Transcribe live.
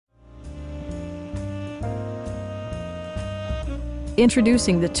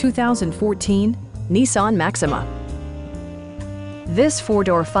Introducing the 2014 Nissan Maxima. This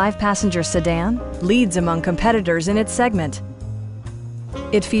four-door, five-passenger sedan leads among competitors in its segment.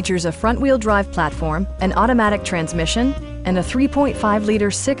 It features a front-wheel drive platform, an automatic transmission, and a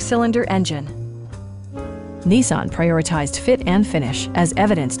 3.5-liter six-cylinder engine. Nissan prioritized fit and finish as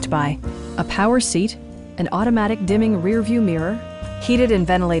evidenced by a power seat, an automatic dimming rear-view mirror, heated and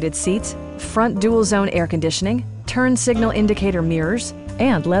ventilated seats, front dual-zone air conditioning, turn signal indicator mirrors,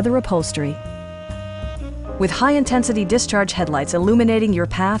 and leather upholstery. With high-intensity discharge headlights illuminating your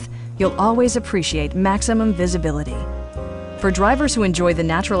path, you'll always appreciate maximum visibility. For drivers who enjoy the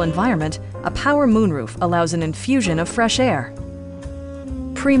natural environment, a power moonroof allows an infusion of fresh air.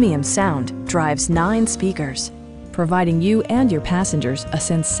 Premium sound drives 9 speakers, providing you and your passengers a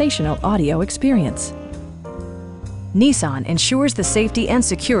sensational audio experience. Nissan ensures the safety and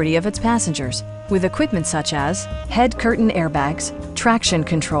security of its passengers with equipment such as head curtain airbags, traction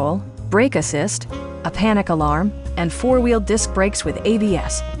control, brake assist, a panic alarm, and four-wheel disc brakes with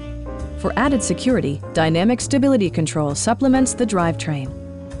ABS. For added security, dynamic stability control supplements the drivetrain.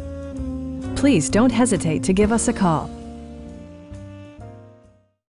 Please don't hesitate to give us a call.